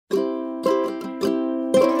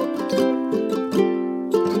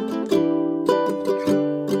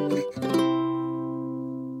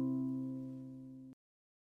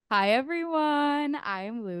Hi, everyone.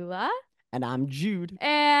 I'm Lula. And I'm Jude.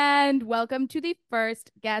 And welcome to the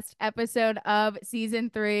first guest episode of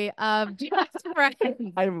season 3 of Just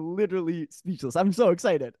Friends. I'm literally speechless. I'm so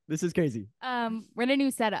excited. This is crazy. We're in a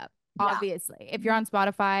new setup, obviously. If you're on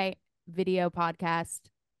Spotify, video podcast,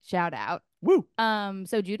 shout out. Woo.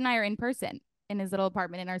 So Jude and I are in person in his little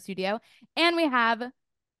apartment in our studio, and we have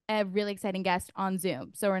a really exciting guest on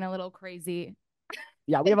Zoom. So we're in a little crazy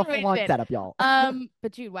Yeah, we have a full-on situation. setup, y'all.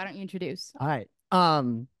 But Jude, why don't you introduce? All right.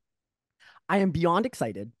 I am beyond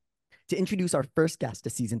excited to introduce our first guest to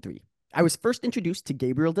season 3. I was first introduced to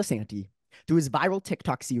Gabriel DeSanti through his viral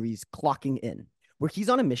TikTok series, Clocking In, where he's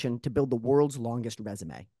on a mission to build the world's longest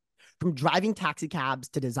resume. From driving taxi cabs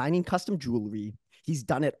to designing custom jewelry, he's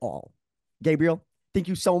done it all. Gabriel, thank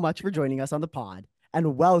you so much for joining us on the pod,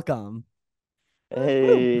 and welcome.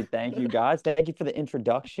 Hey, thank you guys. Thank you for the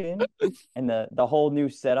introduction. And the whole new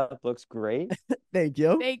setup looks great. Thank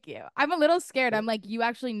you. Thank you. I'm a little scared. I'm like, you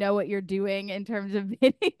actually know what you're doing in terms of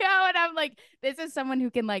video. And I'm like, this is someone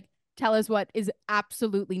who can like tell us what is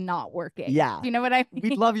absolutely not working. Yeah. Do you know what I mean?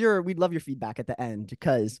 We'd love your feedback at the end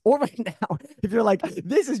because or right now, if you're like,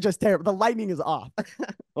 this is just terrible, the lightning is off.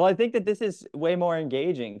 Well, I think that this is way more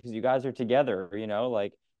engaging because you guys are together,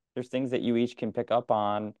 like there's things that you each can pick up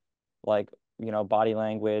on, like, body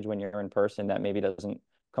language when you're in person that maybe doesn't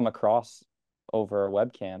come across over a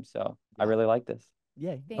webcam. So I really like this.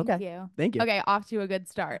 Yay. Thank Okay. you. Thank you. Okay, off to a good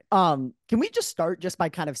start. Can we just start just by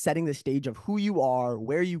kind of setting the stage of who you are,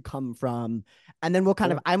 where you come from, and then we'll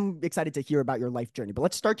kind of I'm excited to hear about your life journey, but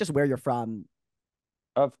let's start just where you're from.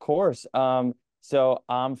 Of course. So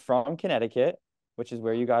I'm from Connecticut, which is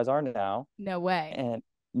where you guys are now, No way. and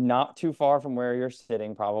not too far from where you're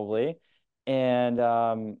sitting probably.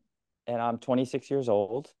 And I'm 26 years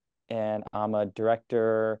old, and I'm a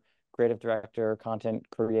director, creative director, content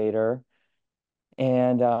creator,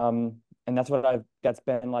 and that's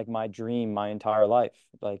been like my dream my entire life,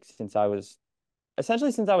 like since I was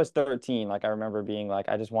 13. Like I remember being like,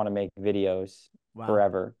 I just want to make videos Wow.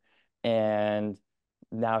 forever. And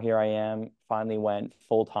now here I am, finally went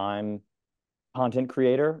full-time content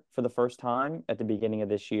creator for the first time at the beginning of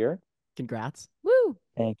this year. Congrats. Woo.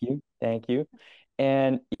 Thank you. Thank you.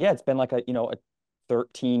 And yeah, it's been like a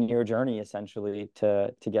 13-year journey essentially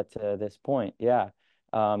to get to this point. Yeah.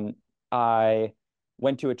 I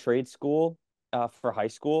went to a trade school for high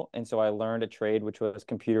school, and so I learned a trade which was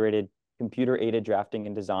computer aided drafting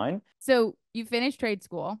and design. So you finished trade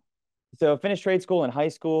school. So I finished trade school in high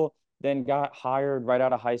school, then got hired right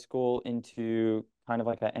out of high school into kind of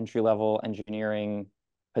like an entry-level engineering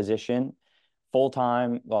position, full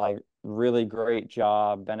time, like really great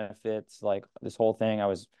job, benefits, like this whole thing. I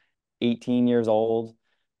was 18 years old,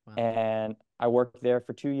 Wow. and I worked there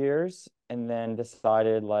for 2 years and then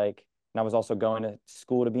decided like, and I was also going to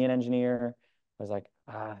school to be an engineer. I was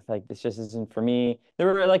like this just isn't for me. There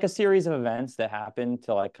were like a series of events that happened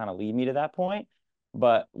to like kind of lead me to that point.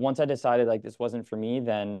 But once I decided like this wasn't for me,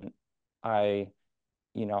 then I,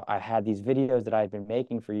 I had these videos that I had been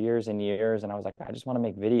making for years and years, and I was like, I just want to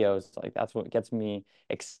make videos. Like that's what gets me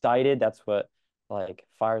excited. That's what like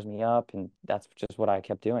fires me up, and that's just what I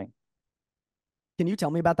kept doing. Can you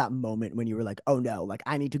tell me about that moment when you were like, oh no, like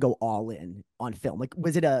I need to go all in on film? Like,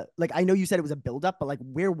 was it I know you said it was a buildup, but like,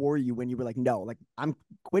 where were you when you were like, no, like I'm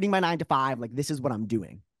quitting my 9 to 5, like this is what I'm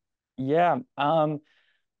doing? Yeah.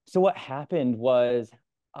 So what happened was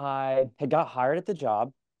I had got hired at the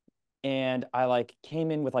job, and I like came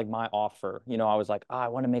in with like my offer. I was like, I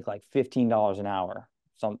want to make like $15 an hour.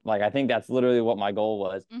 Like I think that's literally what my goal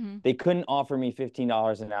was. Mm-hmm. They couldn't offer me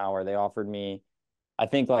 $15 an hour. They offered me, I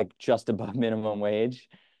think, like just above minimum wage.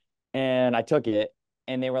 And I took it,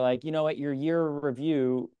 and they were like, you know what, your year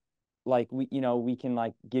review, like we can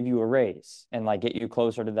like give you a raise and like get you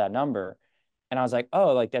closer to that number. And I was like,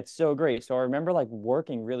 oh, like that's so great. So I remember like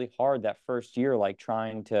working really hard that first year, like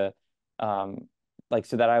trying to um like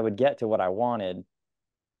so that I would get to what I wanted.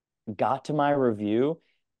 Got to my review,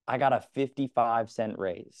 I got a 55-cent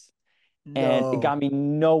raise. And it No. got me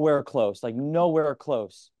nowhere close, like nowhere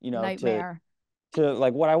close, Nightmare. to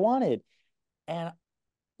like what I wanted. And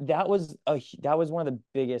that was one of the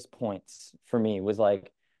biggest points for me, was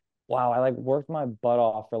like, wow, I like worked my butt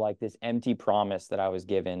off for like this empty promise that I was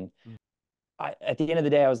given. At the end of the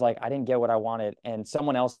day, I was like, I didn't get what I wanted, and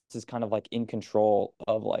someone else is kind of like in control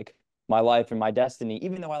of like my life and my destiny,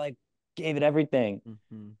 even though I like gave it everything.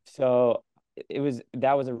 Mm-hmm. So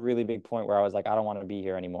that was a really big point where I was like, I don't want to be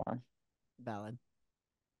here anymore. Valid.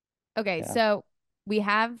 Okay, Yeah. so we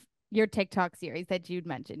have your TikTok series that Jude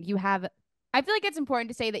mentioned. I feel like it's important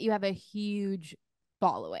to say that you have a huge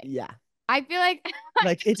following. Yeah. I feel like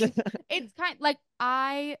Like it's it's kind like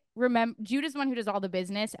I remember Judah's the one who does all the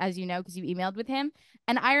business, as you know, because you emailed with him.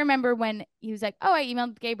 And I remember when he was like, "Oh, I emailed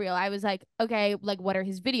with Gabriel." I was like, "Okay, like what are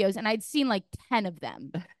his videos?" And I'd seen like 10 of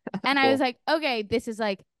them. And I was Cool. like, "Okay, this is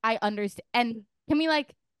like I understand." And can we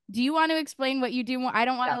like do you want to explain what you do more? I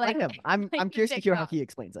don't want to like I'm like your curious to hear how TikTok. he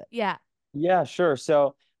explains it. Yeah. Yeah, sure.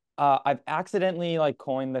 So I've accidentally like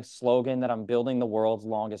coined the slogan that I'm building the world's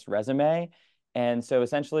longest resume. And so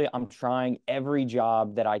essentially I'm trying every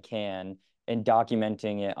job that I can and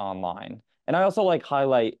documenting it online. And I also like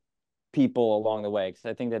highlight people along the way because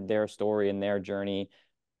I think that their story and their journey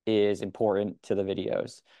is important to the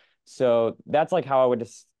videos. So that's like how I would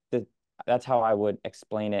that's how I would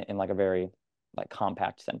explain it in like a very like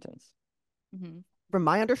compact sentence. Mm-hmm. From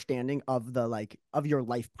my understanding of the like of your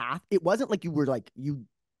life path, it wasn't like you were like you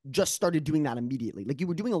just started doing that immediately. Like you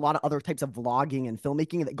were doing a lot of other types of vlogging and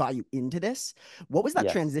filmmaking that got you into this. What was that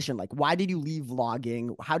Yes. transition like? Why did you leave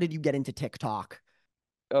vlogging? How did you get into TikTok?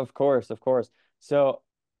 Of course, of course. So,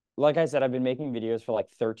 like I said, I've been making videos for like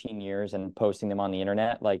 13 years and posting them on the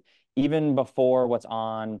internet. Like even before what's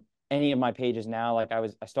on any of my pages now, like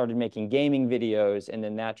I started making gaming videos and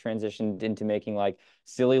then that transitioned into making like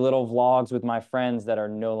silly little vlogs with my friends that are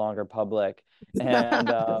no longer public. And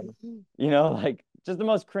like just the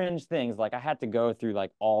most cringe things. Like I had to go through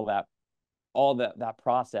like all that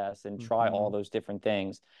process and try all Mhm. those different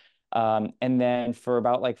things. And then for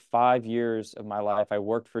about like 5 years of my life, I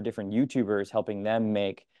worked for different YouTubers, helping them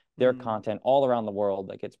make their Mm. content all around the world.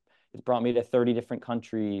 Like it's brought me to 30 different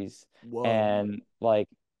countries. Whoa. And like,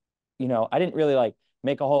 I didn't really like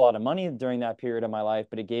make a whole lot of money during that period of my life,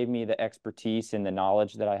 but it gave me the expertise and the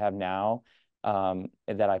knowledge that I have now,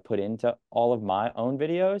 that I put into all of my own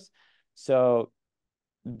videos. So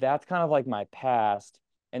that's kind of like my past.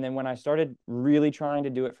 And then when I started really trying to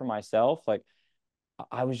do it for myself, like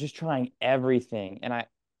I was just trying everything. And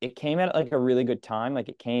it came at like a really good time. Like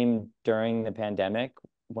it came during the pandemic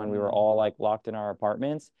when we were Mm. all like locked in our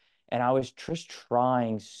apartments. And I was just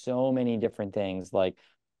trying so many different things. Like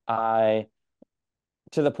I,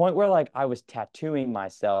 to the point where like I was tattooing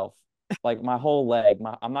myself, like my whole leg.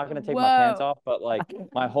 I'm not gonna take my pants Whoa. off, but like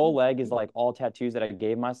my whole leg is like all tattoos that I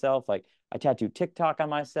gave myself. Like I tattooed TikTok on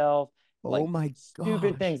myself, Oh like my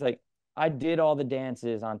stupid gosh. things. Like I did all the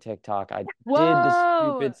dances on TikTok. I did the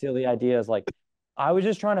Whoa. stupid, silly ideas. Like I was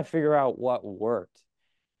just trying to figure out what worked.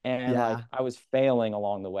 And like Yeah. I was failing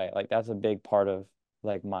along the way. Like that's a big part of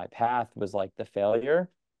like my path was like the failure.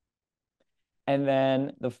 And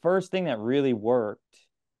then the first thing that really worked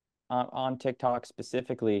on TikTok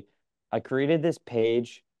specifically, I created this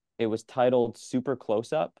page. It was titled Super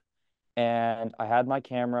Close Up. And I had my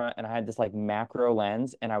camera and I had this like macro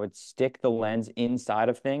lens, and I would stick the lens inside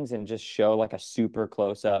of things and just show like a super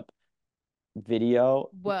close up video of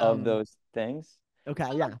Whoa. Mm. those things. Okay,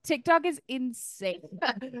 yeah. TikTok is insane.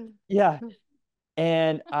 Yeah.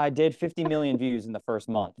 And I did 50 million views in the first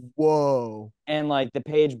month. Whoa. And like the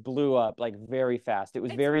page blew up like very fast. It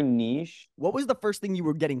was It's, very niche. What was the first thing you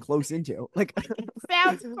were getting close into? Like it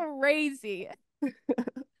sounds crazy.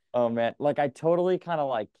 Oh man, like I totally kind of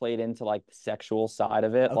like played into like the sexual side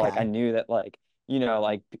of it. Like I okay. knew that like,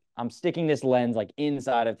 like I'm sticking this lens like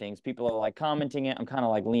inside of things. People are like commenting it. I'm kind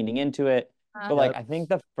of like leaning into it. But like Yep. I think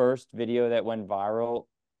the first video that went viral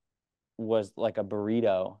was like a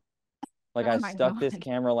burrito. Like Oh I my stuck this God.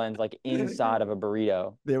 camera lens like inside of a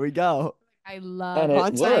burrito There we go. I and love it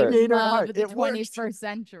Content I worked. creator at love heart. the It works. 21st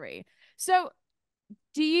century. So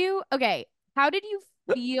do you okay, how did you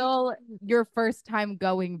feel your first time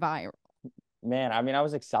going viral? Man, I mean, I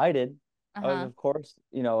was excited. I was, Uh-huh. of course,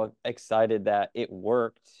 excited that it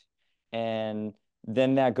worked. And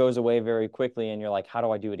then that goes away very quickly, and you're like, how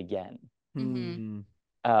do I do it again? Mm-hmm.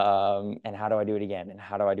 Hmm. And how do I do it again? And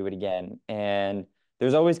how do I do it again? And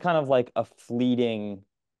there's always kind of like a fleeting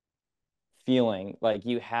feeling, like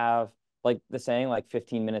you have like the saying, like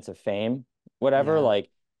 15 minutes of fame, whatever, Yeah. like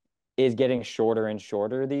is getting shorter and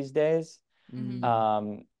shorter these days. Mm-hmm.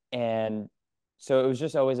 Mm. And so it was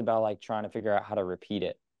just always about like trying to figure out how to repeat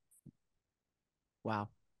it. Wow.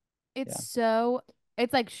 It's Yeah. so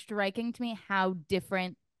it's like striking to me how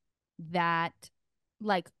different that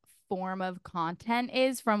like form of content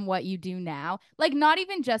is from what you do now. Like not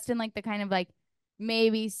even just in like the kind of like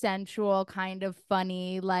maybe sensual kind of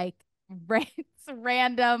funny like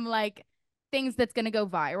random like things that's going to go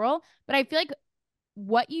viral, but I feel like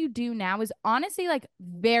what you do now is honestly like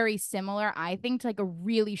very similar, I think, to like a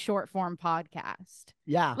really short form podcast.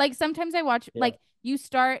 Yeah. Like sometimes I watch Yeah. like you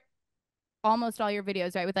start almost all your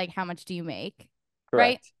videos, right? With like how much do you make?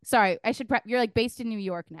 Right? Correct. Sorry, I should prep you're like based in New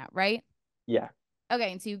York now, right? Yeah.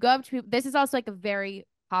 Okay, and so you go up to people. This is also like a very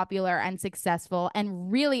popular and successful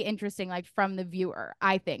and really interesting, like from the viewer,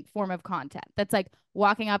 I think, form of content. That's like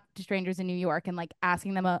walking up to strangers in New York and like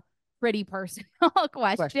asking them a pretty personal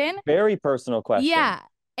question. Very personal question. Yeah.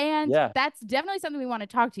 And Yeah. that's definitely something we want to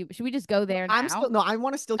talk to you. But should we just go there I'm now? still no, I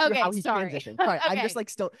want to still hear Okay, how he sorry. transitioned. Sorry, I'm Okay. just like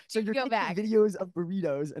still. So you're Go taking back. videos of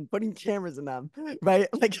burritos and putting cameras in them, right?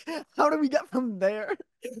 Like, how do we get from there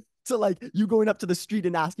to like you going up to the street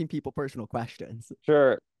and asking people personal questions?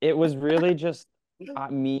 Sure. It was really just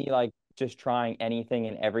me like just trying anything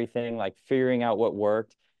and everything, like figuring out what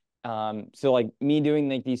worked. So like me doing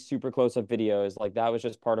like these super close-up videos, like that was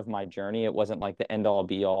just part of my journey. It wasn't like the end all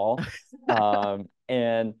be all.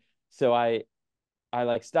 And so I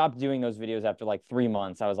like stopped doing those videos after like 3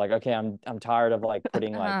 months. I was like, okay, I'm tired of like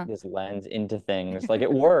putting like Uh-huh. this lens into things. Like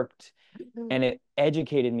it worked and it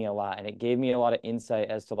educated me a lot and it gave me a lot of insight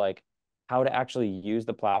as to like how to actually use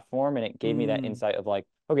the platform, and it gave me that Mm, insight of like,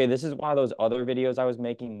 okay, this is why those other videos I was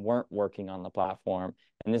making weren't working on the platform,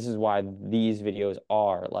 and this is why these videos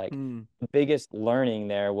are. Like mm, the biggest learning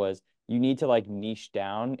there was you need to like niche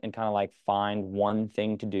down and kind of like find one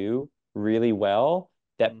thing to do really well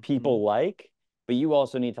that mhm, people like, but you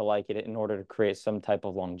also need to like it in order to create some type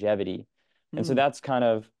of longevity. And so mm. that's kind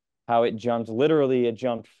of how it jumped. Literally, it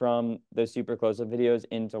jumped from those super close-up videos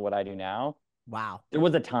into what I do now. Wow. There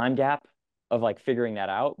was a time gap of like figuring that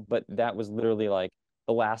out, but that was literally like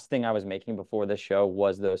the last thing I was making before the show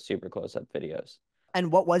was those super close-up videos.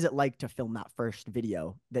 And what was it like to film that first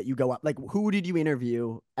video that you go up? Like, who did you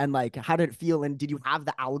interview, and like, how did it feel? And did you have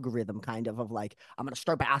the algorithm kind of like, I'm gonna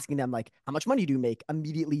start by asking them like, how much money do you make?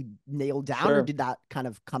 Immediately nailed down, or Sure. did that kind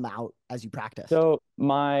of come out as you practiced? So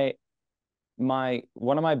my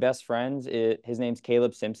one of my best friends, his name's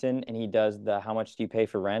Caleb Simpson, and he does the How Much Do You Pay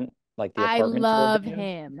for Rent, like the I apartment tour love videos.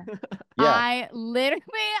 him. Yeah,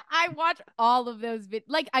 I watch all of those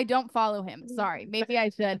like I don't follow him. Sorry. Maybe I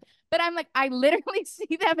should. But I'm like, I literally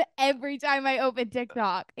see them every time I open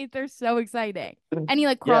TikTok. They're so exciting. And he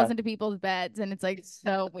like crawls yeah. into people's beds and it's like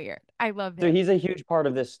so weird. I love So him. he's a huge part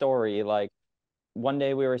of this story. Like one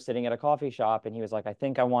day we were sitting at a coffee shop and he was like, I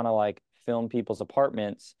think I want to like film people's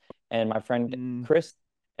apartments. And my friend Mm, Chris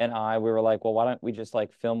and we were like, well, why don't we just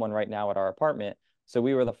like film one right now at our apartment? So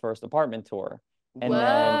we were the first apartment tour. And then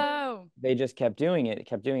whoa. Whoa. they just kept doing it,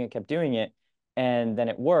 kept doing it, kept doing it. And then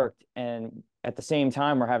it worked. And at the same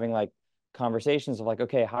time, we're having like conversations of like,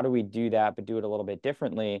 okay, how do we do that, but do it a little bit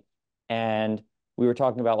differently? And we were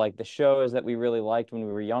talking about like the shows that we really liked when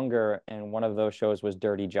we were younger. And one of those shows was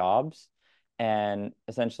Dirty Jobs. And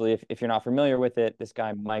essentially, if you're not familiar with it, this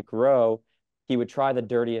guy, Mike Rowe, he would try the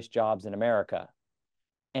dirtiest jobs in America.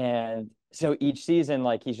 And so each season,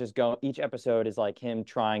 like he's just going, each episode is like him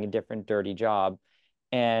trying a different dirty job.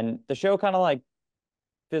 And the show kind of like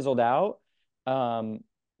fizzled out.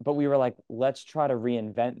 But we were like, let's try to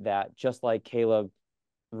reinvent that, just like Caleb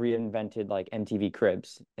reinvented like MTV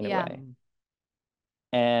Cribs in a Yeah. way.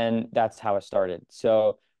 And that's how it started.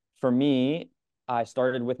 So for me, I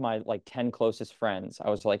started with my like 10 closest friends. I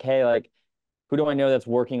was like, hey, like, who do I know that's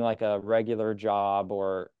working like a regular job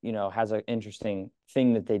or, has an interesting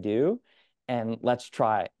thing that they do? And let's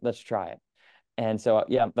try it. Let's try it. And so,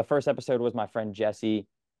 yeah, the first episode was my friend Jesse.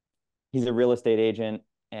 He's a real estate agent,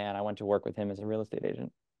 and I went to work with him as a real estate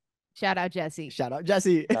agent. Shout out Jesse. Shout out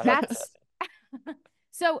Jesse. Shout out to That's Jesse.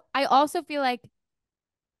 so I also feel like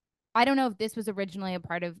I don't know if this was originally a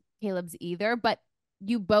part of Caleb's either, but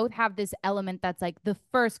you both have this element that's like the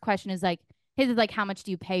first question is like his is like how much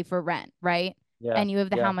do you pay for rent, right? Yeah, And you have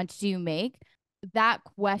the how yeah, much do you make? That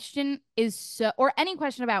question is so or any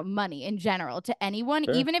question about money in general to anyone,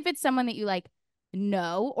 sure. even if it's someone that you like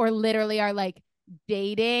know or literally are like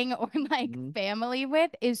dating or like Mhm. family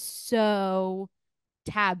with is so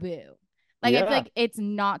taboo. Like I feel Yeah, like it's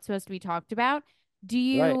not supposed to be talked about. Do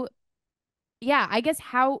right. you yeah, I guess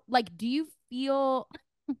how like do you feel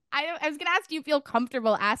I was gonna ask do you feel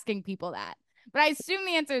comfortable asking people that? But I assume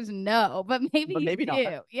the answer is no, but maybe But you maybe not.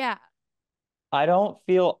 do. Yeah. I don't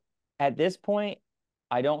feel at this point,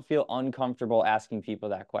 I don't feel uncomfortable asking people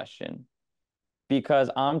that question because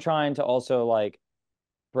I'm trying to also like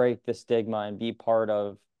break the stigma and be part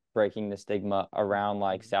of breaking the stigma around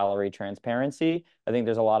like salary transparency. I think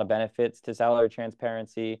there's a lot of benefits to salary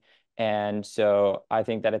transparency. And so I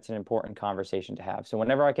think that it's an important conversation to have. So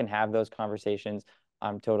whenever I can have those conversations,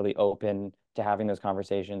 I'm totally open to having those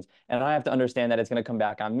conversations. And I have to understand that it's going to come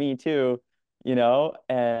back on me too,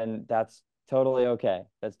 and that's totally okay.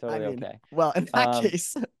 That's I totally mean, okay. well, in that Um,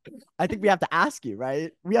 case, I think we have to ask you,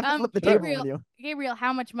 right? We have to flip the sure. table on Gabriel, you. Gabriel,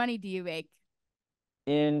 how much money do you make?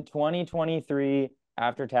 In 2023,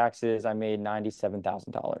 after taxes, I made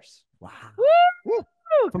 $97,000. Wow. Woo!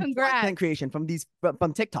 Woo. from congrats. content creation, from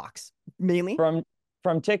TikToks mainly?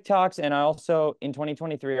 From TikToks, and I also in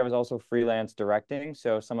 2023 I was also freelance directing,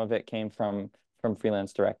 so some of it came from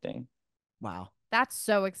freelance directing. Wow. That's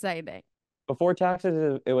so exciting. Before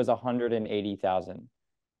taxes, it was 180,000.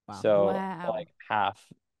 Wow. So Wow. like half,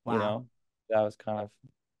 Wow. that was kind of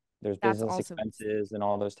there's That's business also expenses and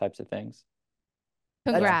all those types of things.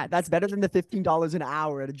 That's Yeah. that's congrats. better than the $15 an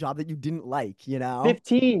hour at a job that you didn't like, you know?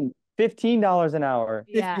 15 $15 an hour.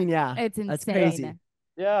 Yeah, 15, yeah. it's That's crazy. insane.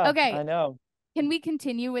 Yeah, Okay, I know. can we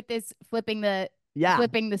continue with this Yeah.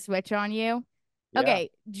 flipping the switch on you? Yeah. Okay,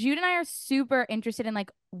 Jude and I are super interested in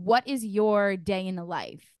like what is your day in the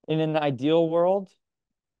life? In an ideal world,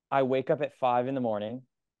 I wake up at 5 in the morning.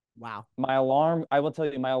 Wow. My alarm, I will tell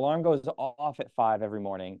you, my alarm goes off at 5 every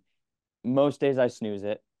morning. Most days I snooze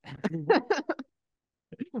it.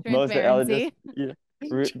 Most days I'll just Transparency. yeah,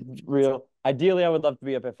 re real. Ideally, I would love to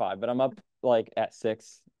be up at 5, but I'm up like at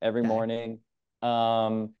 6 every Okay. morning.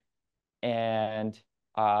 Um, and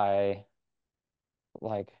I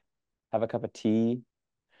like have a cup of tea,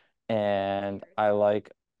 and I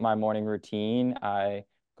like my morning routine. I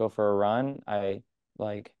go for a run.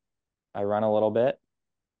 Like I run a little bit,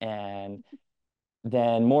 and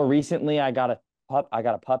then more recently I got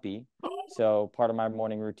a puppy. So part of my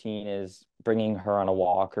morning routine is bringing her on a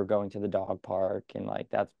walk or going to the dog park, and like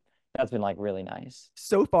that's been like really nice.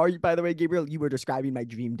 So far, by the way, Gabriel, you were describing my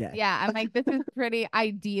dream day. Yeah, I'm like, this is pretty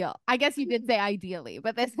ideal. I guess you did say ideally,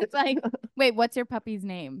 but this is like, wait, what's your puppy's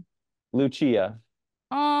name? Lucia.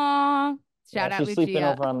 Aw, Yeah, shout out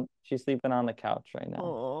Lucia. she's sleeping on the couch right now.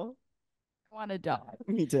 Oh, I want a dog.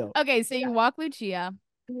 me too. Okay, so you walk Lucia.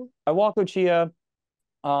 I walk Lucia,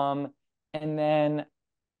 um, and then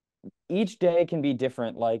each day can be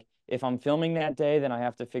different. Like if I'm filming that day, then I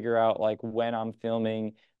have to figure out like when I'm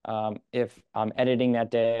filming. If I'm editing that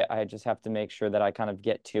day, I just have to make sure that I kind of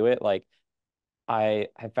get to it. Like I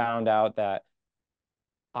have found out that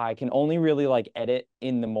I can only really like edit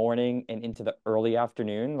in the morning and into the early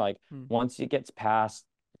afternoon. Like Hmm. once it gets past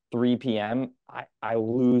 3 p.m., I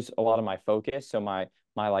lose a lot of my focus. So my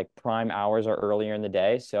like prime hours are earlier in the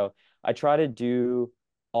day. So I try to do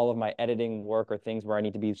all of my editing work or things where I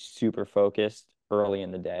need to be super focused early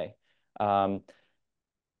in the day. Um,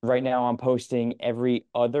 right now I'm posting every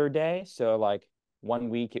other day. So like one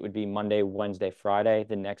week it would be Monday, Wednesday, Friday.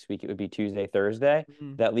 The next week it would be Tuesday, Thursday.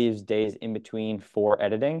 Hmm. That leaves days in between for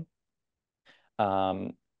editing.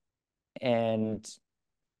 Um, and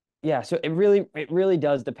yeah, so it really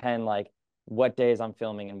does depend like what days I'm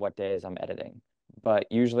filming and what days I'm editing. But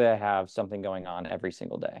usually I have something going on every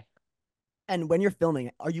single day. And when you're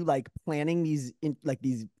filming, are you like planning these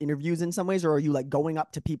interviews in some ways, or are you like going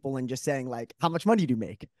up to people and just saying like, how much money do you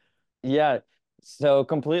make? Yeah, so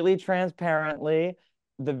completely transparently,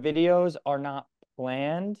 the videos are not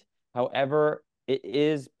planned. However, it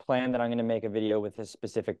is planned that I'm going to make a video with a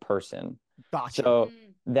specific person. Gotcha. So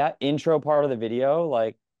that intro part of the video,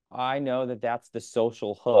 like I know that that's the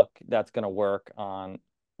social hook that's going to work on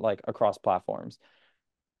like across platforms.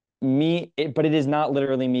 But it is not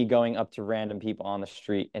literally me going up to random people on the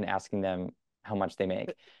street and asking them how much they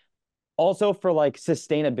make. Also for like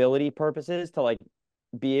sustainability purposes to like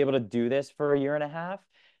be able to do this for a year and a half,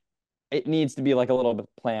 it needs to be like a little bit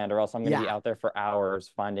planned, or else I'm going to be Yeah. out there for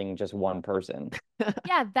hours finding just one person.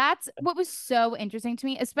 Yeah, that's what was so interesting to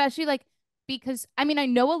me, especially like because I mean, I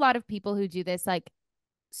know a lot of people who do this like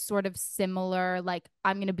sort of similar, like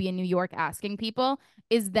I'm gonna be in New York asking people,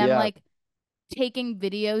 is them Yeah, like taking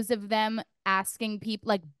videos of them asking people,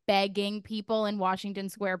 like begging people in Washington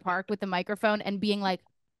Square Park with the microphone and being like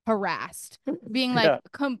harassed, being like yeah,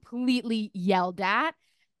 completely yelled at.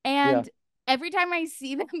 yeah, And every time I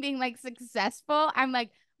see them being like successful, I'm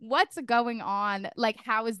like, what's going on? Like,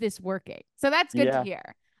 how is this working? So that's good to yeah.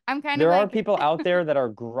 hear. I'm kind of There are like, people out there that are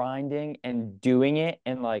grinding and doing it,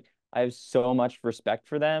 and like I have so much respect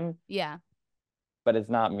for them, yeah. but it's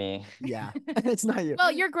not me. Yeah. It's not you.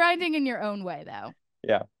 Well, you're grinding in your own way, though.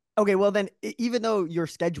 Yeah. Okay, well then, even though you're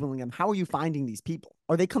scheduling them, how are you finding these people?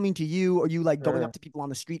 Are they coming to you? Are you like going up Sure. to people on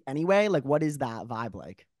the street anyway? Like, what is that vibe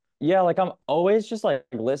like? Yeah, like I'm always just like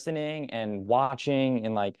listening and watching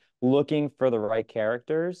and like looking for the right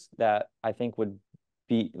characters that I think would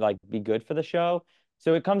be good for the show.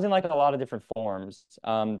 So it comes in like a lot of different forms.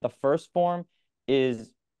 The first form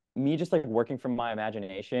is me just like working from my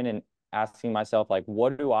imagination and asking myself like,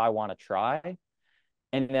 what do I want to try?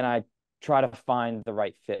 And then I try to find the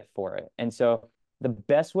right fit for it. And so the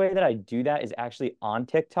best way that I do that is actually on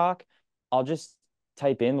TikTok. I'll just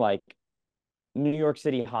type in like New York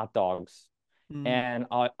City hot dogs. Mm, And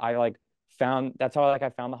I like found that's how like I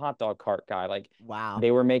found the hot dog cart guy. Like wow.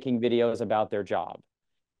 they were making videos about their job.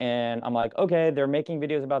 And I'm like, okay, they're making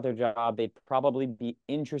videos about their job. They'd probably be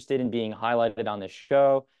interested in being highlighted on this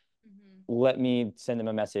show. Mhm. Let me send them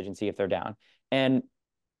a message and see if they're down. And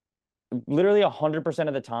literally 100%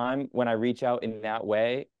 of the time when I reach out in that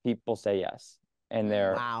way, people say yes and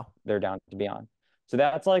Mm. Wow. they're down to be on. So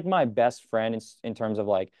that's like my best friend in terms of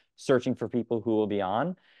like searching for people who will be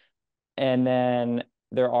on. And then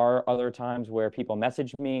there are other times where people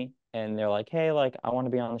message me and they're like, "Hey, like I want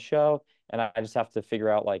to be on the show." And I just have to figure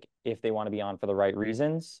out like if they want to be on for the right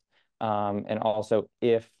reasons. And also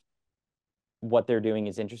if what they're doing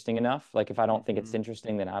is interesting enough. Like if I don't think it's Mhm.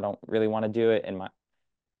 interesting, then I don't really want to do it and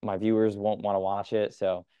my viewers won't want to watch it.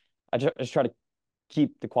 So I just try to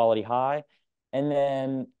keep the quality high. And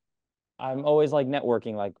then I'm always like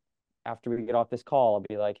networking. Like after we get off this call, I'll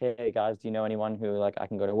be like, "Hey guys, do you know anyone who like I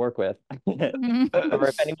can go to work with?" Or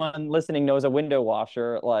if anyone listening knows a window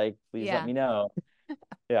washer, like please let Yeah. me know.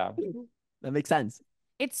 Yeah. That makes sense.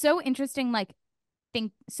 It's so interesting, like,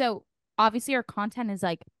 think so obviously our content is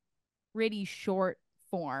like pretty short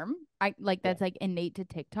form. I like Yeah. that's like innate to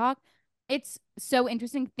TikTok. It's so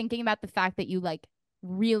interesting thinking about the fact that you like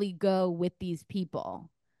really go with these people.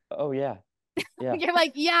 Oh yeah. Yeah. You're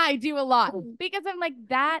like, yeah, I do a lot because I'm like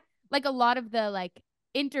that. Like a lot of the like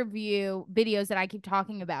interview videos that I keep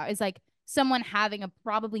talking about is like someone having a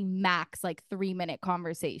probably max like 3 minute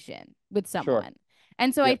conversation with Sure. someone.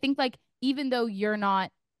 And so I Yep. think like even though you're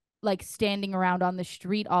not like standing around on the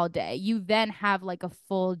street all day, you then have like a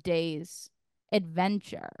full day's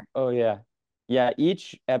adventure. Oh yeah. Yeah,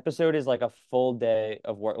 each episode is like a full day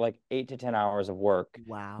of work, like 8 to 10 hours of work,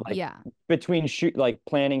 Wow. like Yeah. between like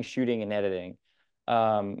planning, shooting, and editing.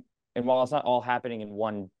 Um, and while it's not all happening in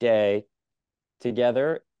one day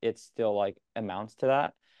together, it still like amounts to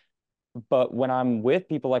that. But when I'm with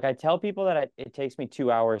people, like I tell people that it takes me 2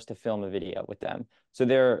 hours to film a video with them.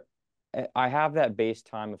 So I have that base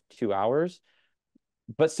time of 2 hours,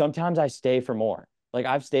 but sometimes I stay for more. Like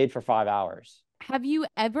I've stayed for 5 hours. Have you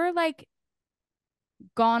ever like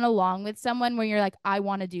gone along with someone where you're like, I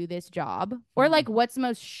want to do this job? Or like, what's the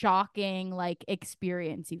most shocking like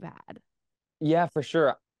experience you've had? Yeah, for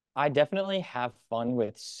sure. I definitely have fun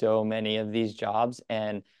with so many of these jobs.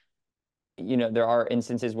 And, there are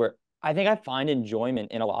instances where I think I find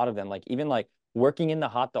enjoyment in a lot of them. Like even like working in the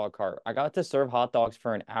hot dog cart. I got to serve hot dogs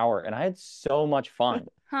for an hour and I had so much fun.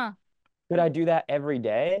 Huh. Could I do that every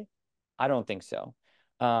day? I don't think so.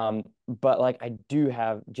 But like I do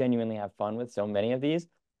genuinely have fun with so many of these.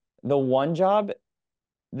 The one job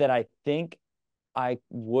that I think I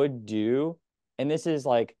would do, and this is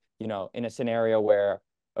like, in a scenario where,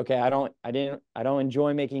 okay, I don't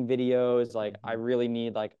enjoy making videos. Like I Mhm. really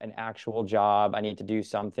need like an actual job. I need to do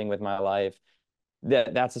something with my life.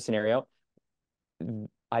 That's a scenario.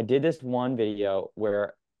 I did this one video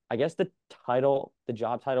where I guess the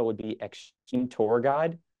job title would be Extreme Tour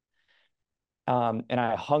Guide. And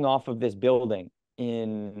I hung off of this building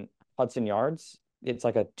in Hudson Yards. It's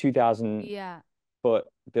like a 2,000 Yeah. foot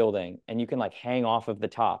building and you can like hang off of the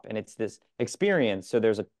top and it's this experience. So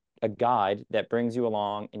there's a guide that brings you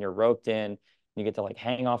along and you're roped in. You get to like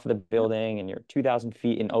hang off of the building and you're 2,000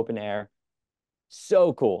 feet in open air.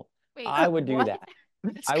 So cool. Wait, I would do what? that.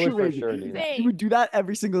 That's I would for crazy. sure do that. You Insane. would do that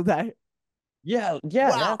every single day. Yeah, yeah,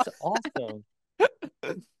 Wow. that's awesome.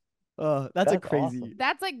 That's a That's awesome. crazy.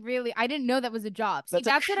 That's like really, I didn't know that was a job. See, That's a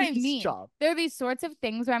that's what I crazy mean. job. There are these sorts of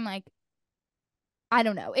things where I'm like, I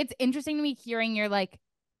don't know. It's interesting to me hearing your like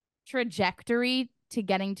trajectory to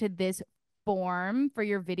getting to this form for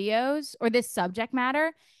your videos or this subject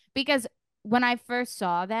matter because when I first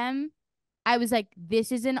saw them, I was like,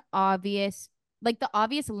 this is an obvious, like the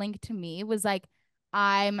obvious link to me was like,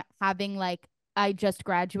 I'm having like, I just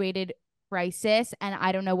graduated crisis and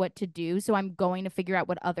I don't know what to do. So I'm going to figure out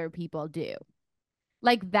what other people do.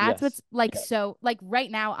 Like that's Yes. what's like Yes. so like right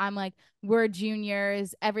now I'm like we're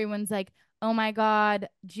juniors. Everyone's like, "Oh my god,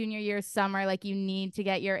 junior year summer like you need to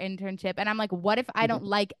get your internship." And I'm like, "What if I don't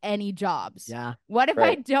like any jobs? Yeah. What if I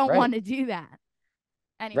Right. don't Right. want to do that?"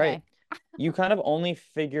 Right. Anyway. You kind of only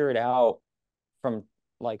figure it out from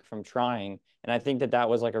from trying. And I think that that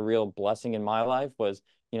was like a real blessing in my life was,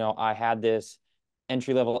 I had this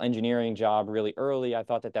entry level engineering job really early. I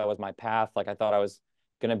thought that that was my path. Like I thought I was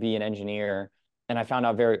going to be an engineer. And I found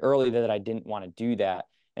out very early that I didn't want to do that.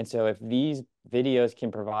 And so if these videos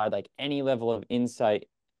can provide like any level of insight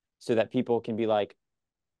so that people can be like,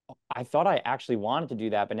 I thought I actually wanted to do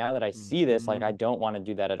that, but now that I see this, like I Mhm. don't want to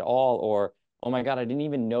do that at all. Or, oh my God, I didn't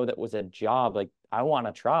even know that was a job. Like I want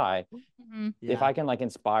to try. Mhm. If Yeah. I can like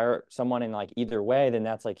inspire someone in like either way, then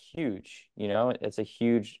that's like huge. It's a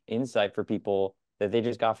huge insight for people that they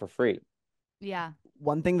just got for free. Yeah.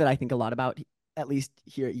 One thing that I think a lot about at least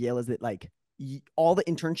here at Yale, is that like all the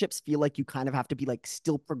internships feel like you kind of have to be like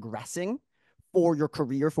still progressing for your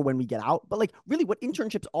career for when we get out. But like really what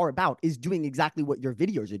internships are about is doing exactly what your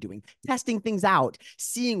videos are doing, testing things out,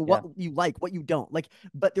 seeing what Yeah. you like, what you don't like.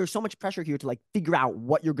 But there's so much pressure here to like figure out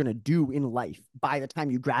what you're going to do in life by the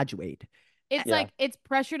time you graduate. It's Yeah. like it's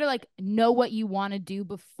pressure to like know what you want to do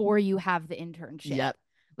before you have the internship. Yep.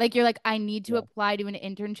 Like you're like, I need to Yeah. apply to an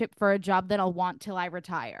internship for a job that I'll want till I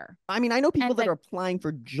retire. I mean, I know And people it's that like, are applying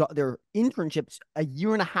for their internships a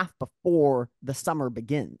year and a half before the summer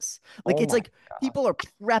begins. Like Oh it's my like gosh. people are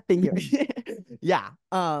prepping here. Yeah.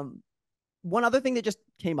 One other thing that just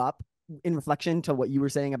came up in reflection to what you were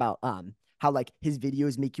saying about how like his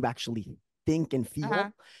videos make you actually think and feel. uh-huh.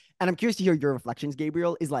 And I'm curious to hear your reflections,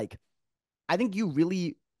 Gabriel, is like I think you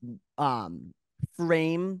really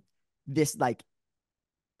frame this like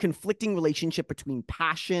conflicting relationship between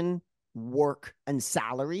passion, work, and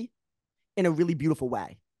salary in a really beautiful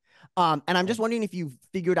way. And I'm just wondering if you've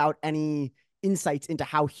figured out any insights into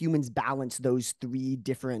how humans balance those three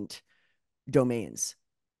different domains.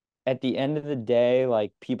 At the end of the day,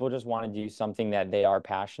 like people just want to do something that they are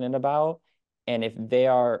passionate about. And if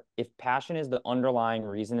passion is the underlying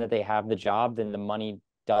reason that they have the job, then the money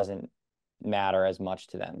doesn't matter as much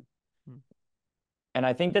to them. Hmm. And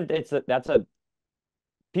I think that that's a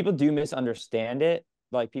people do misunderstand it,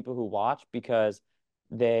 like people who watch, because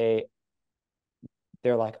they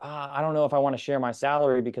they're like, I don't know if I want to share my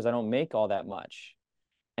salary because I don't make all that much.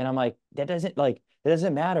 And I'm like, that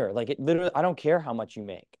doesn't matter. Like it literally, I don't care how much you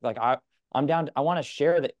make. Like I'm down. I want to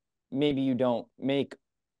share that maybe you don't make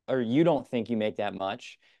or you don't think you make that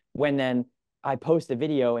much. When then I post a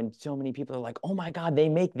video and so many people are like, oh my God, they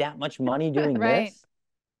make that much money doing Right. this.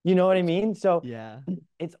 You know what I mean? So Yeah.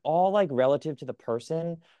 it's all like relative to the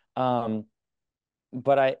person. Um,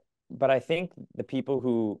 but I think the people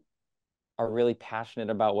who are really passionate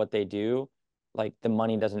about what they do, like the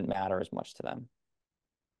money doesn't matter as much to them.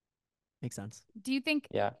 Makes sense. Do you think,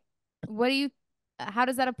 Yeah. what do you, how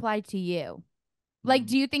does that apply to you? Like,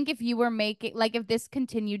 do you think if you were making, like, if this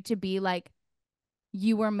continued to be like,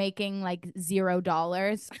 you were making like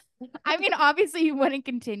 $0, I mean, obviously you wouldn't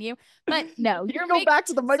continue, but no, You you're can go making, back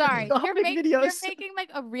to the sorry, microscopic you're videos. making like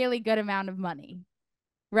a really good amount of money,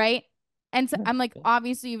 right? And so I'm like,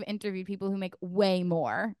 obviously you've interviewed people who make way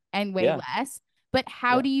more and way Yeah. less, but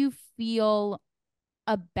how Yeah. do you feel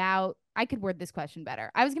about, I could word this question better.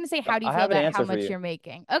 I was going to say, how do you I feel have an about how answer for much you. you're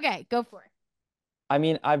making? Okay, go for it. I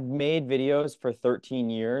mean, I've made videos for 13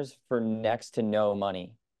 years for next to no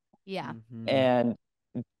money. Yeah. Mhm. And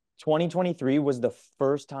 2023 was the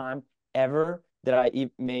first time ever that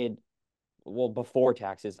made, well, before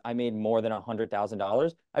taxes, I made more than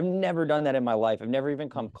 $100,000. I've never done that in my life. I've never even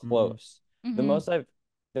come Mhm. close. The Mm-hmm. most I've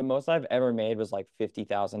the most I've ever made was like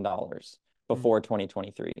 $50,000 Mhm. before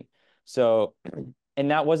 2023. So, and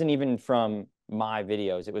that wasn't even from my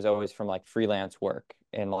videos. It was always from like freelance work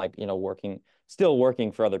and like, still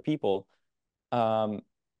working for other people. Um,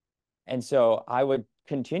 and so I would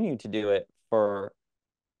continue to do it for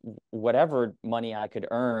whatever money I could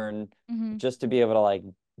earn Mm-hmm. just to be able to like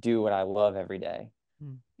do what I love every day.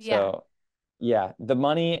 Mhm. Yeah. So yeah, the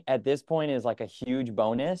money at this point is like a huge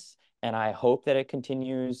bonus, and I hope that it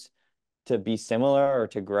continues to be similar or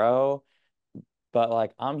to grow. But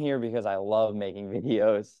like I'm here because I love making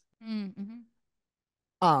videos. Mm-hmm.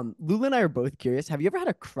 Lula and I are both curious. Have you ever had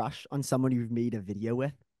a crush on someone you've made a video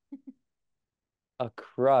with? A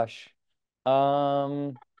crush.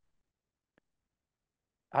 Um,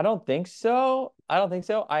 I don't think so. I don't think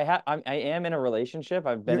so. I am in a relationship.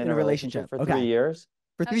 I've been You're in in a a relationship relationship. for three Okay. years.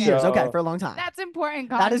 For 3 years. Okay. For So a long time. That's important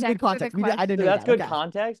That is good context to the context. I question. didn't So know that's that. good Okay.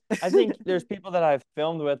 context. I think there's people that I've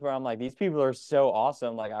filmed with where I'm like, these people are so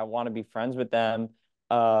awesome. Like I want to be friends with them.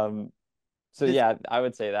 Um, so Does yeah, I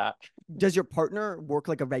would say that. does your partner work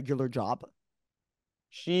like a regular job?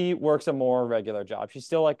 She works a more regular job. She's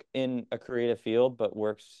still like in a creative field, but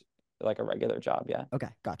works like a regular job. Yeah. Okay,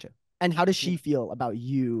 gotcha. And how does Yeah. she feel about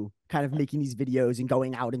you kind of making these videos and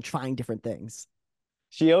going out and trying different things?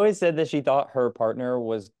 She always said that she thought her partner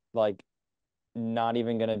was like not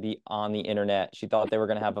even going to be on the internet. She thought they were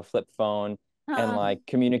going to have a flip phone and Uh, like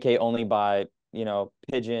communicate only by,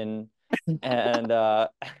 pigeon. And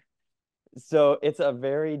so it's a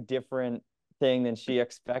very different thing than she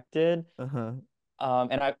expected. Uh-huh.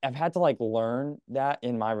 And I've had to like learn that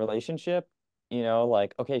in my relationship,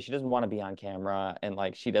 like, okay, she doesn't want to be on camera and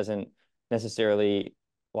like she doesn't necessarily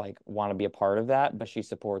like want to be a part of that, but she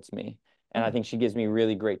supports me. And I Okay. think she gives me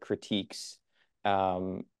really great critiques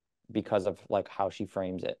because of like how she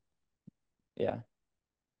frames it. Yeah.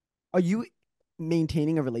 Are you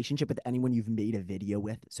maintaining a relationship with anyone you've made a video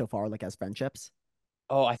with so far, like as friendships?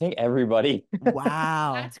 Oh, I think everybody.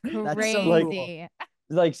 Wow. That's That's so Like cool. crazy.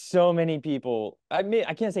 like so many people. I mean,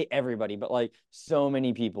 I can't say everybody, but like so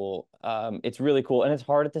many people. It's really cool. And it's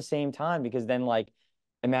hard at the same time because then like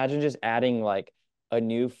imagine just adding like a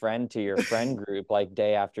new friend to your friend group like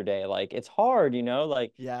day after day. Like it's hard, you know,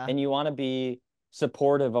 like Yeah. and you want to be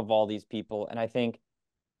supportive of all these people. And I think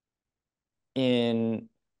in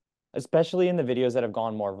especially in the videos that have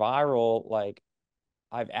gone more viral, like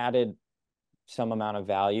I've added some amount of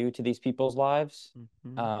value to these people's lives.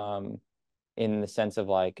 Mhm. Um, in the sense of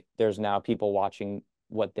like there's now people watching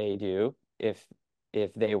what they do. If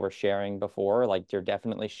they were sharing before, like they're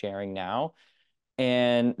definitely sharing now.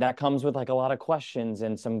 And that comes with like a lot of questions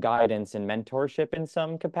and some guidance and mentorship in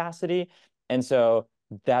some capacity. And so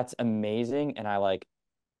that's amazing. And I like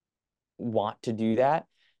want to do that.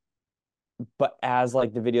 But as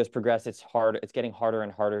like the videos progress, it's getting harder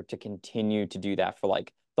and harder to continue to do that for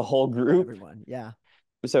like the whole group. Everyone. Yeah.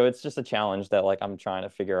 So it's just a challenge that like I'm trying to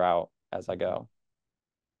figure out as I Mhm. go.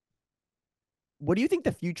 What do you think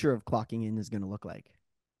the future of clocking in is going to look like?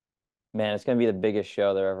 Man, it's gonna be the biggest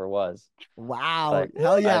show there ever was. Wow. Like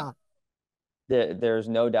Hell I yeah. there's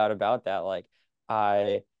no doubt about that. Like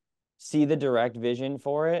I see the direct vision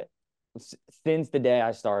for it. Since the day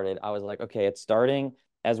I started. I was like, okay, it's starting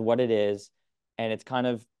as what it is, and it's kind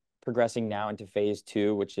of progressing now into phase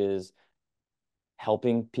two, which is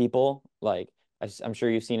helping people. Like I'm sure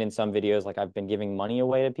you've seen in some videos, like I've been giving money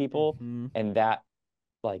away to people, Hmm. and that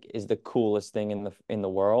like is the coolest thing in the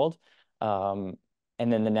world. Um,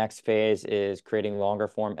 and then the next phase is creating longer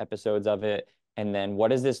form episodes of it. And then what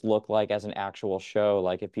does this look like as an actual show?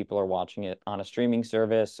 Like if people are watching it on a streaming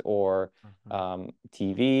service or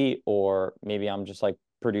TV, or maybe I'm just like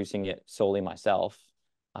producing it solely myself.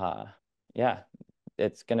 Uh, yeah,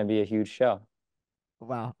 it's gonna be a huge show.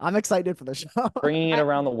 Wow. I'm excited for the show. Bringing it I,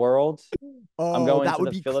 around the world. I'm Oh, going that to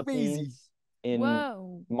would the be crazy. Philippines in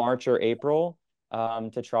whoa. March or April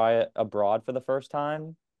to try it abroad for the first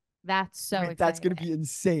time. That's so Wait, that's going to exciting. be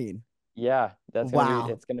insane. Yeah, Wow.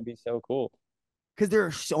 it's gonna be so cool. Because there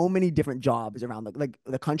are so many different jobs around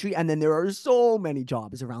the country, and then there are so many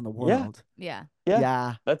jobs around the Yeah, world. Yeah. yeah.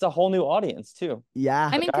 Yeah. That's a whole new audience too. Yeah.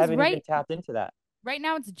 I Like mean, I because haven't even tapped into that. right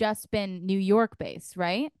now it's just been New York based,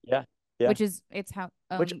 right? Yeah, yeah, Which is it's how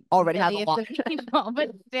Which already has a millions lot, of people, but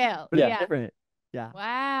still, but it's yeah. yeah. different. Yeah.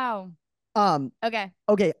 Wow. Um, Okay.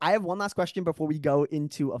 okay, I have one last question before we go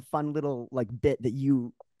into a fun little like bit that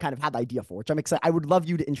you kind of had the idea for, which I'm excited. I would love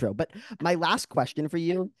you to intro. But my last question for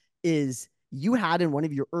you is you had in one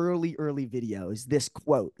of your early videos this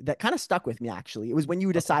quote that kind of stuck with me actually. It was when you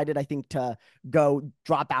Okay. decided, I think, to go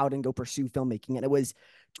drop out and go pursue filmmaking. And it was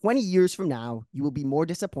 20 years from now, you will be more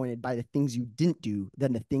disappointed by the things you didn't do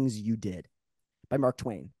than the things you did by Mark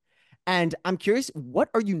Twain. And I'm curious, what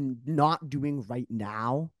are you not doing right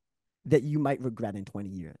now that you might regret in 20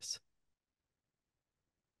 years?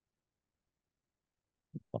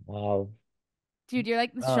 Wow. Dude, you're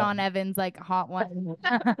like the Sean Um, Evans, like hot one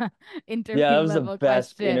yeah, interview that was the level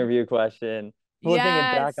best question. interview question. Flipping it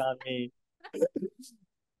back Yes. on me.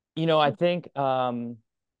 I think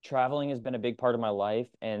traveling has been a big part of my life,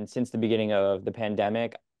 and since the beginning of the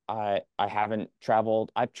pandemic, I haven't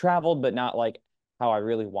traveled. I've traveled, but not like how I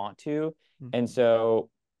really want to. And Mhm. so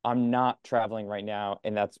I'm not traveling right now,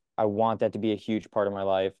 and I want that to be a huge part of my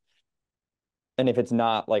life. And if it's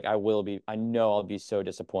not, like I know I'll be so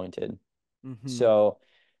disappointed. Mhm. So,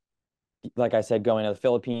 like I said, going to the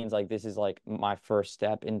Philippines, like this is like my first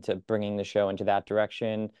step into bringing the show into that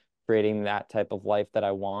direction, creating that type of life that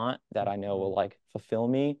I want, that I know will Mhm. like fulfill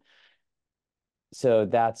me. So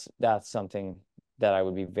that's something that I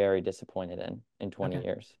would be very disappointed in 20 Okay.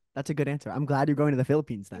 years. That's a good answer. I'm glad you're going to the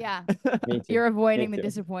Philippines then. Yeah. Me too. You're Me avoiding the too.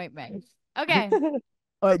 disappointment. Okay.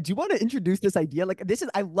 All right, do you want to introduce this idea? Like,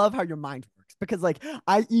 I love how your mind works because, like,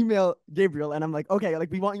 I email Gabriel and I'm like, okay,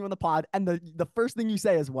 like, we want you on the pod. And the first thing you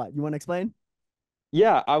say is what? You want to explain?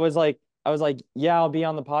 Yeah, I was like, yeah, I'll be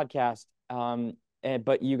on the podcast.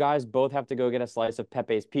 But you guys both have to go get a slice of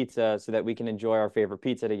Pepe's pizza so that we can enjoy our favorite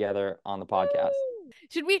pizza together on the podcast.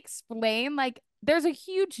 Should we explain? Like, there's a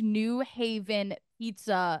huge New Haven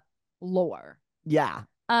pizza lore. Yeah.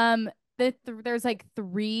 Um, there's like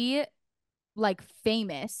three like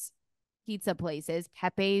famous pizza places: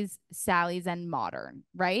 Pepe's, Sally's, and Modern,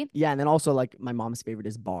 right? Yeah. And then also, like, my mom's favorite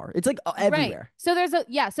is Bar. It's like Right. everywhere. So there's a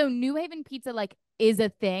yeah, so New Haven pizza like is a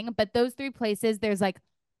thing, but those three places there's like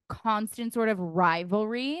constant sort of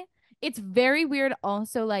rivalry. It's very weird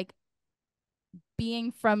also like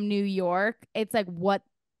being from New York. It's like what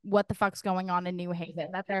the fuck's going on in New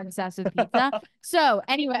Haven that they're obsessed with pizza. So,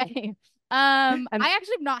 anyway, And I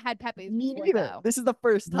actually have not had Pepe's me before, neither. though. This is the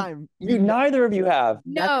first time. Neither of you have.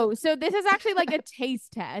 No, so this is actually like a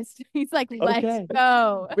taste test. He's like, let's Okay.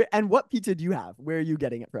 go. Wait, and what pizza do you have? Where are you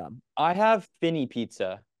getting it from? I have Finny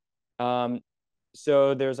Pizza.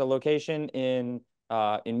 So there's a location in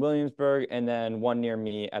Williamsburg and then one near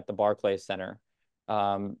me at the Barclays Center.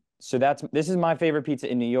 So this is my favorite pizza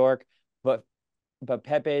in New York, but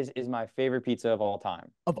Pepe's is my favorite pizza of all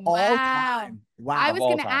time. Of all Wow. time. Wow. I was all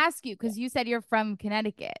gonna time. ask you because you said you're from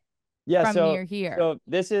Connecticut, Yeah, from so near here. so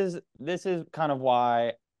this is kind of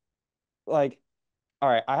why, like, all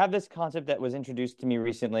right, I have this concept that was introduced to me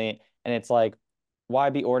recently, and it's like,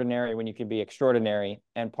 why be ordinary when you could be extraordinary?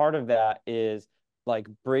 And part of that is like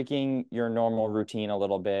breaking your normal routine a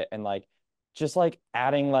little bit and like just like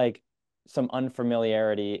adding like some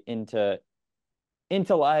unfamiliarity into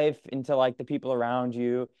life, into like the people around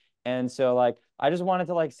you. And so like I just wanted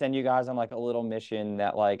to like send you guys on like a little mission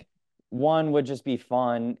that like one would just be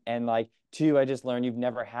fun, and like two, I just learned you've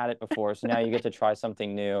never had it before. So now you get to try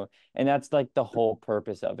something new. And that's like the whole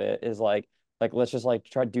purpose of it is like let's just like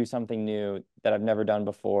try to do something new that I've never done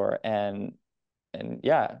before. And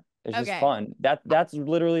yeah, it's just Okay. fun. That's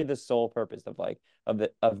literally the sole purpose of like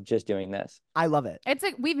of just doing this. I love it. It's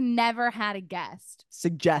like we've never had a guest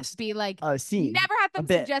Suggest be like, a scene. never had them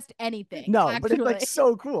bit. suggest anything. No, actually. but it's like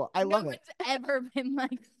so cool. I no love one's it. ever been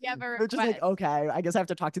like, you ever They're just like, okay, I guess I have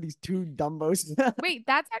to talk to these two dumbos. Wait,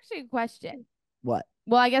 that's actually a question. What?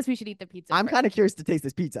 Well, I guess we should eat the pizza. I'm first. kind of curious to taste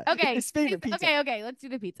this pizza. Okay. His favorite pizza. Okay. Let's do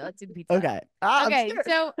the pizza. Okay. I'm Okay, scared.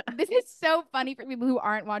 so this is so funny for people who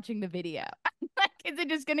aren't watching the video. Like, is it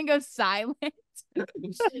just gonna go silent?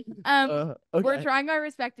 Okay. We're trying our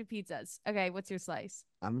respective pizzas. Okay, what's your slice?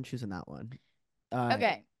 I'm choosing that one. Okay.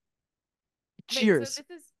 Wait, Cheers. so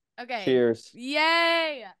this is okay. Cheers.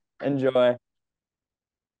 Yay! Enjoy.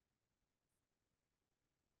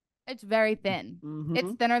 It's very thin. Mhm.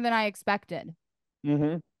 It's thinner than I expected.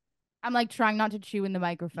 Mm-hmm. I'm like trying not to chew in the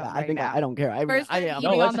microphone Yeah, I right think now. I don't care. First I time am. No,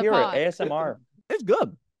 Eating let's on the hear pod. it. ASMR. It's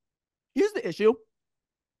good. Here's the issue.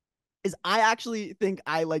 Is I actually think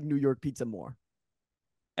I like New York pizza more.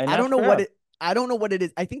 And I don't that's know what fair. I don't know what it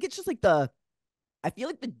is. I think it's just like I feel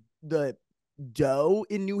like the dough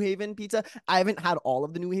in New Haven pizza. I haven't had all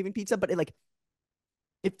of the New Haven pizza, but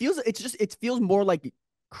it feels more like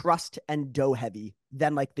crust and dough heavy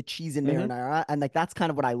than like the cheese and Mhm. marinara. And like that's kind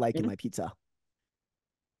of what I like in Mhm. my pizza.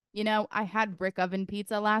 You know, I had brick oven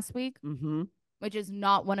pizza last week, Mm-hmm. which is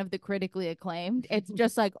not one of the critically acclaimed. It's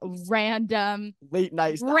just like random, Late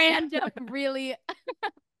night stuff. random, really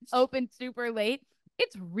open super late.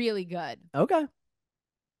 It's really good. Okay.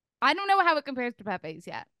 I don't know how it compares to Pepe's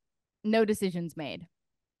yet. No decisions made.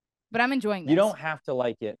 But I'm enjoying this. You don't have to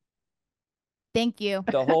like it. Thank you.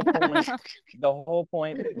 The whole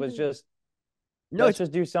point was just No, let's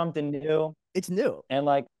just do something new it's new. and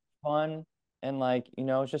like fun and like,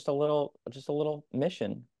 it's just a little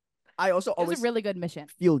mission. I also It was always a really good mission.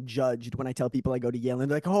 feel judged when I tell people I go to Yale and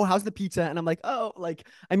they're like, "Oh, how's the pizza?" And I'm like, "Oh, like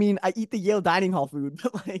I mean, I eat the Yale dining hall food,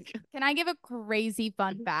 but like." Can I give a crazy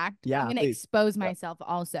fun fact? Yeah, I'm going to please. expose myself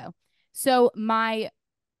also. So my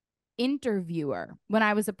interviewer, when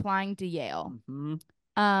I was applying to Yale, Mhm.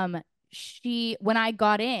 when I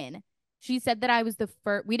got in, she said that I was the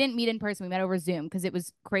first. We didn't meet in person. We met over Zoom because it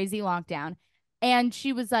was crazy lockdown. And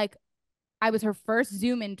she was like, I was her first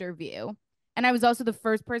Zoom interview. And I was also the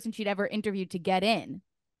first person she'd ever interviewed to get in,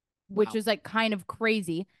 which Wow. was like kind of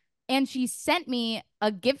crazy. And she sent me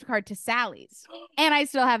a gift card to Sally's. And I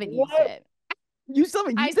still haven't used What? it. You still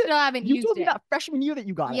haven't I used it? still haven't You used told me it. that freshman year that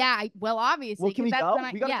you got it. Yeah, well, obviously. Well, can 'cause we that's go?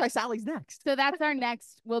 when We gotta yeah. try Sally's next. So that's our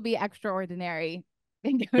next. Will be extraordinary.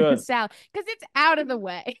 And go to Good. Sally because it's out of the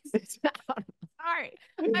way. It's Sorry,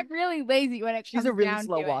 I'm really lazy when it She's comes a really down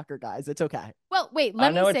slow to it. walker, guys. It's okay. Well, wait. I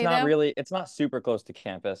Let know me it's say not though. really, it's not super close to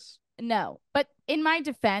campus. No, but in my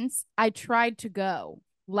defense, I tried to go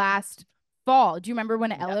last fall. Do you remember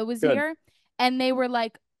when Ella was good. here? And they were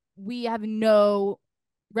like, "We have no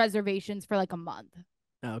reservations for like a month."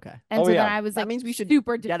 Oh, okay. And Oh, so yeah. then I was That like, means we should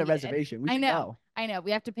super get a defeated. reservation. We I should know. go. I know. We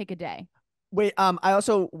have to pick a day. Wait, I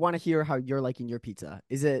also want to hear how you're liking your pizza.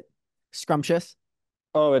 Is it scrumptious?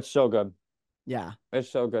 Oh, it's so good. Yeah. It's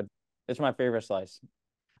so good. It's my favorite slice.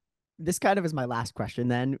 This kind of is my last question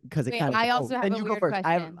then, because it Wait, kind of. I also have and a you go weird first.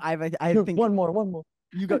 question. I think One more.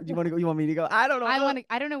 you go. You want to go? You want me to go? I don't know.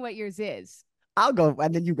 I don't know what yours is. I'll go,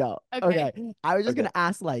 and then you go. Okay. I was just Okay. gonna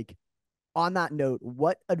ask, like, on that note,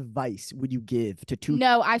 what advice would you give to two?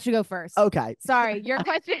 No, I should go first. Okay. Sorry,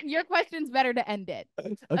 your question's better to end it.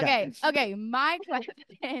 Okay. Okay. My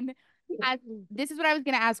question, this is what I was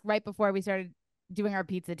gonna ask right before we started doing our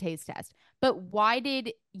pizza taste test. But why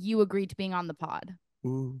did you agree to being on the pod?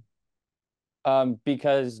 Ooh.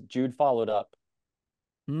 Because Jude followed up.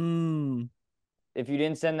 Hmm. If you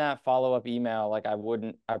didn't send that follow-up email, like I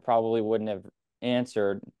probably wouldn't have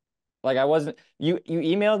answered. Like I wasn't, you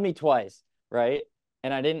emailed me twice, right?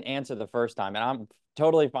 And I didn't answer the first time, and I'm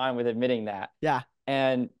totally fine with admitting that. Yeah.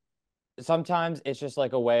 And sometimes it's just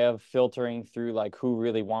like a way of filtering through like who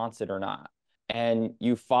really wants it or not. And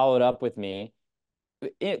you followed up with me.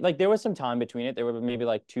 Like there was some time between it. There were maybe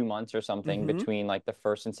like 2 months or something Mm-hmm. between like the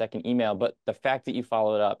first and second email, but the fact that you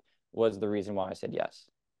followed up was the reason why I said yes.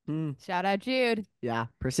 Shout out Jude. Yeah.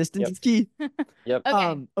 Persistence Yep. is key. Yep.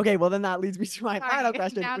 Okay. Okay, well then that leads me to my Sorry, final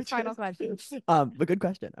question. now it's Which final is, question. but good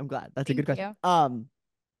question. I'm glad. That's a good Thank question. you.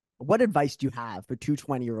 What advice do you have for two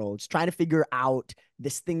 20-year-olds trying to figure out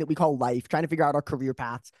this thing that we call life, trying to figure out our career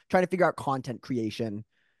paths, trying to figure out content creation?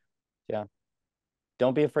 Yeah.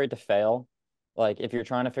 Don't be afraid to fail. Like if you're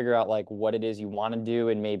trying to figure out like what it is you want to do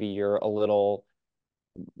and maybe you're a little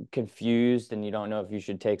confused and you don't know if you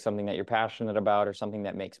should take something that you're passionate about or something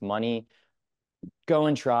that makes money, go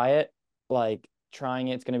and try it. Like trying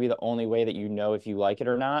it's going to be the only way that you know if you like it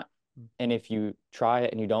or not. And if you try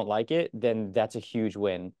it and you don't like it, then that's a huge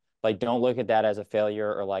win. Like don't look at that as a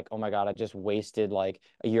failure or like, oh my God, I just wasted like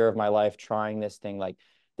a year of my life trying this thing. Like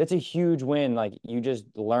that's a huge win. Like you just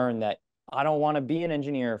learn that I don't want to be an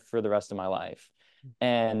engineer for the rest of my life.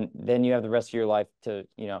 And then you have the rest of your life to,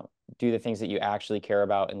 do the things that you actually care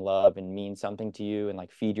about and love and mean something to you and like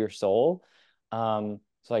feed your soul. So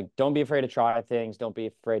like don't be afraid to try things. Don't be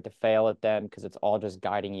afraid to fail at them because it's all just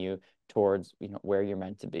guiding you towards, where you're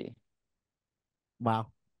meant to be.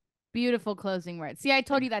 Wow. Beautiful closing words. See, I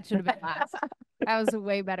told you that should have been last. That was a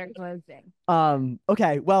way better closing.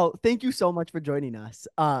 Okay. Well, thank you so much for joining us.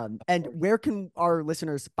 And where can our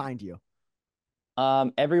listeners find you?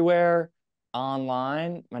 Everywhere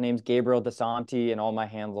online. My name's Gabriel DeSanti, and all my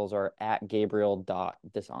handles are at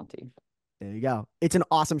Gabriel.DeSanti. There you go. It's an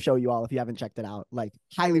awesome show, you all. If you haven't checked it out, like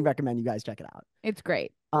highly recommend you guys check it out. It's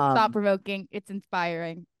great. Thought provoking. It's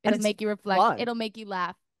inspiring. It'll make you reflect. Fun. It'll make you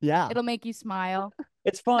laugh. Yeah. It'll make you smile.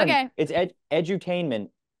 It's fun. Okay. It's edutainment.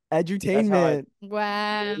 Edutainment.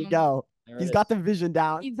 Wow. There you go. He's got the vision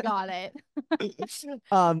down. He's got it.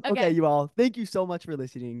 Okay, you all. Thank you so much for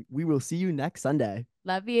listening. We will see you next Sunday.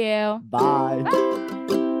 Love you. Bye.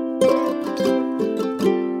 Bye.